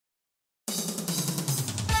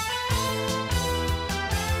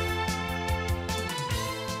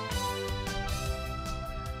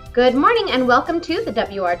Good morning and welcome to the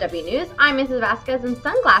WRW News. I'm Mrs. Vasquez in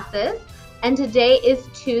sunglasses, and today is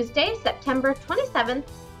Tuesday, September 27th,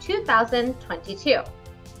 2022.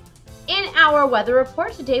 In our weather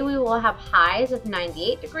report today, we will have highs of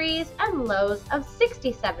 98 degrees and lows of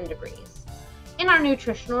 67 degrees. In our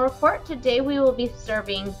nutritional report today, we will be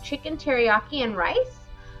serving chicken teriyaki and rice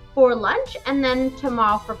for lunch, and then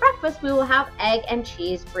tomorrow for breakfast, we will have egg and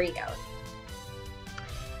cheese burritos.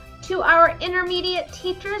 To our intermediate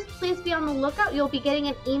teachers, please be on the lookout. You'll be getting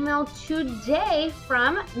an email today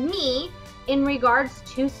from me in regards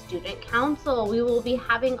to student council. We will be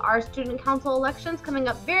having our student council elections coming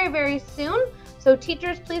up very, very soon. So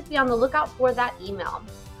teachers, please be on the lookout for that email.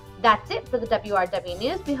 That's it for the WRW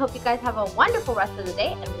News. We hope you guys have a wonderful rest of the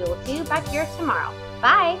day, and we will see you back here tomorrow.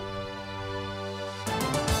 Bye.